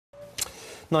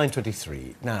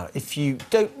9:23. Now, if you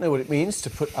don't know what it means to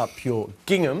put up your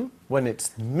gingham when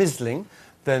it's mizzling,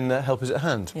 then help is at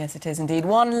hand. Yes, it is indeed.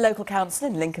 One local council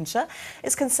in Lincolnshire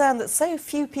is concerned that so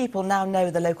few people now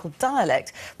know the local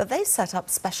dialect that they set up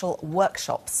special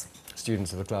workshops.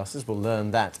 Students of the classes will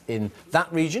learn that in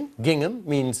that region, gingham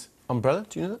means umbrella.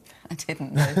 Do you know that? I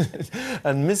didn't know.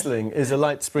 And mizzling is a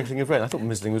light sprinkling of rain. I thought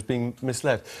mizzling was being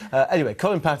misled. Anyway,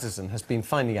 Colin Patterson has been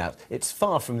finding out it's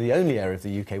far from the only area of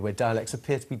the UK where dialects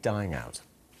appear to be dying out.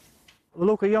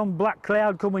 Look at yon black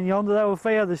cloud coming yonder, though I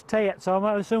fear there's tates, so I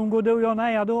might soon go do yon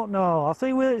hay, I don't know. I'll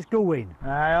see where it's going.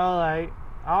 Aye, all right.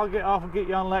 I'll get off and get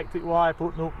yon electric wire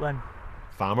putting up then.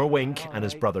 Farmer Wink and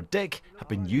his brother Dick have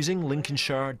been using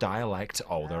Lincolnshire dialect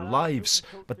all their lives,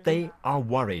 but they are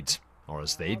worried, or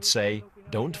as they'd say,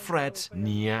 don't fret,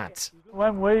 nyat.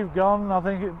 When we've gone, I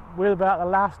think we're about the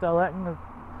last, I reckon.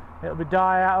 It'll be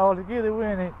die out altogether,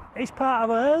 won't it? It's part of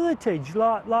a heritage,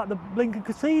 like the Lincoln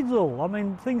Cathedral. I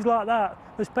mean, things like that.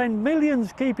 They spend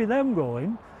millions keeping them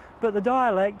going, but the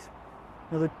dialect,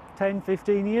 another 10,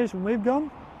 15 years when we've gone,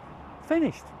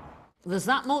 finished. There's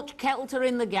that much kelter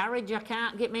in the garage, I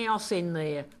can't get my horse in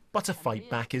there. But a fight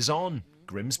back is on.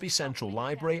 Grimsby Central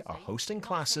Library are hosting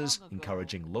classes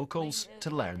encouraging locals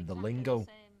to learn the lingo.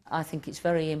 I think it's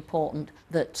very important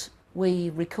that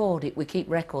we record it, we keep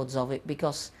records of it,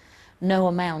 because no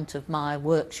amount of my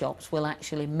workshops will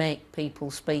actually make people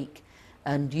speak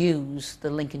and use the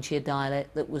Lincolnshire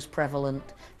dialect that was prevalent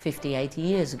 50, 80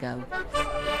 years ago.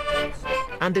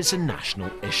 And it's a national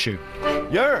issue.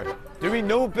 Do we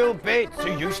know Bill Bates,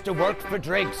 who used to work for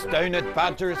Drake's down at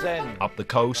Badger's End? Up the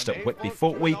coast at Whitby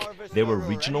Folk Week, there were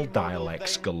regional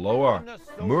dialects galore.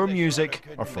 Moor music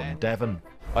are from Devon.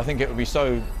 I think it would be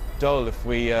so dull if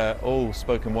we all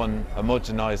spoke in one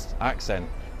homogenised accent.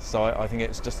 So I think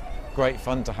it's just great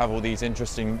fun to have all these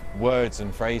interesting words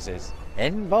and phrases.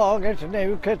 In Boggart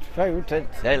Newcott Fouted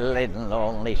Till in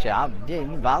Lonely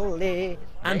Shabdin Valley.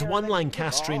 And one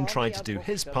Lancastrian tried to do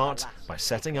his part by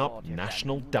setting up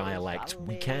National Dialect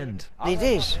Weekend. It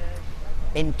is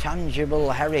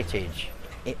intangible heritage.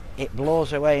 It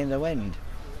blows away in the wind.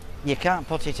 You can't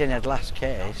put it in a glass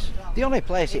case. The only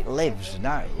place it lives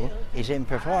now is in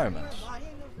performance.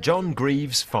 John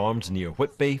Greaves farmed near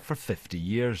Whitby for 50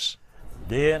 years.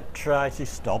 Don't try to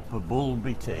stop a bull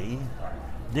by tea.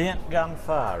 Don't go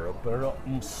far up a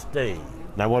rotten stee.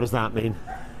 Now, what does that mean?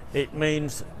 It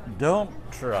means don't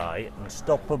try and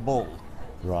stop a bull.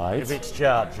 Right. If it's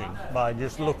charging by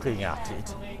just looking at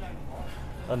it.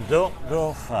 And don't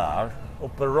go far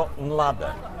up a rotten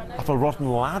ladder. Up a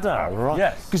rotten ladder, right?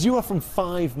 Yes. Because you are from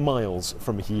 5 miles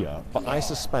from here, but I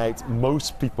suspect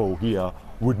most people here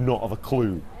would not have a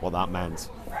clue what that meant.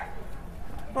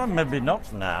 Well, maybe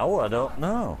not now, I don't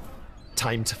know.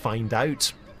 Time to find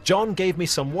out. John gave me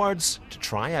some words to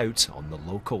try out on the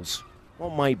locals.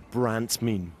 What might brant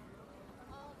mean?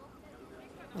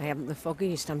 I haven't the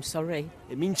foggiest, I'm sorry.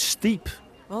 It means steep.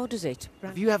 Oh, does it?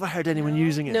 Have you ever heard anyone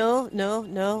using it? No.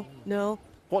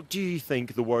 What do you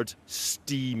think the word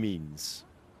stee means?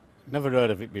 Never heard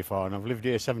of it before, and I've lived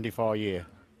here 74 years.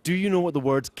 Do you know what the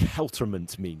word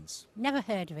kelterment means? Never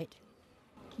heard of it.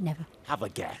 Never. Have a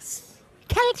guess.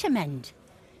 Kelterment.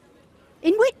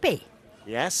 In Whitby.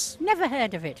 Yes? Never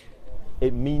heard of it.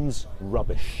 It means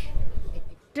rubbish. It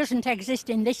doesn't exist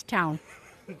in this town.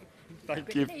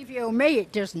 Thank you. Believe you me,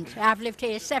 it doesn't. I've lived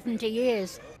here 70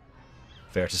 years.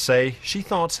 Fair to say, she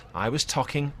thought I was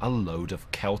talking a load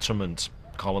of kelterment.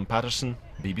 Colin Patterson,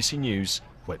 BBC News,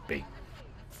 Whitby.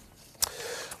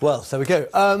 Well, there we go.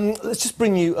 Let's just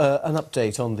bring you an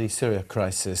update on the Syria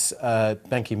crisis.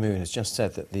 Ban Ki-moon has just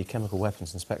said that the chemical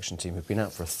weapons inspection team have been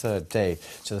out for a 3rd day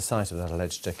to the site of that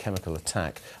alleged chemical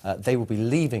attack. They will be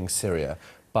leaving Syria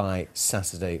by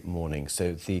Saturday morning.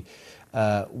 So the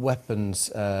weapons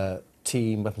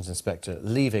inspector,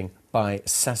 leaving by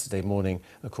Saturday morning,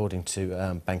 according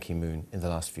to Ban Ki-moon in the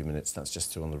last few minutes. That's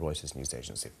just through on the Reuters news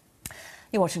agency.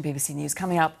 You're watching BBC News.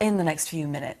 Coming up in the next few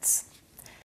minutes.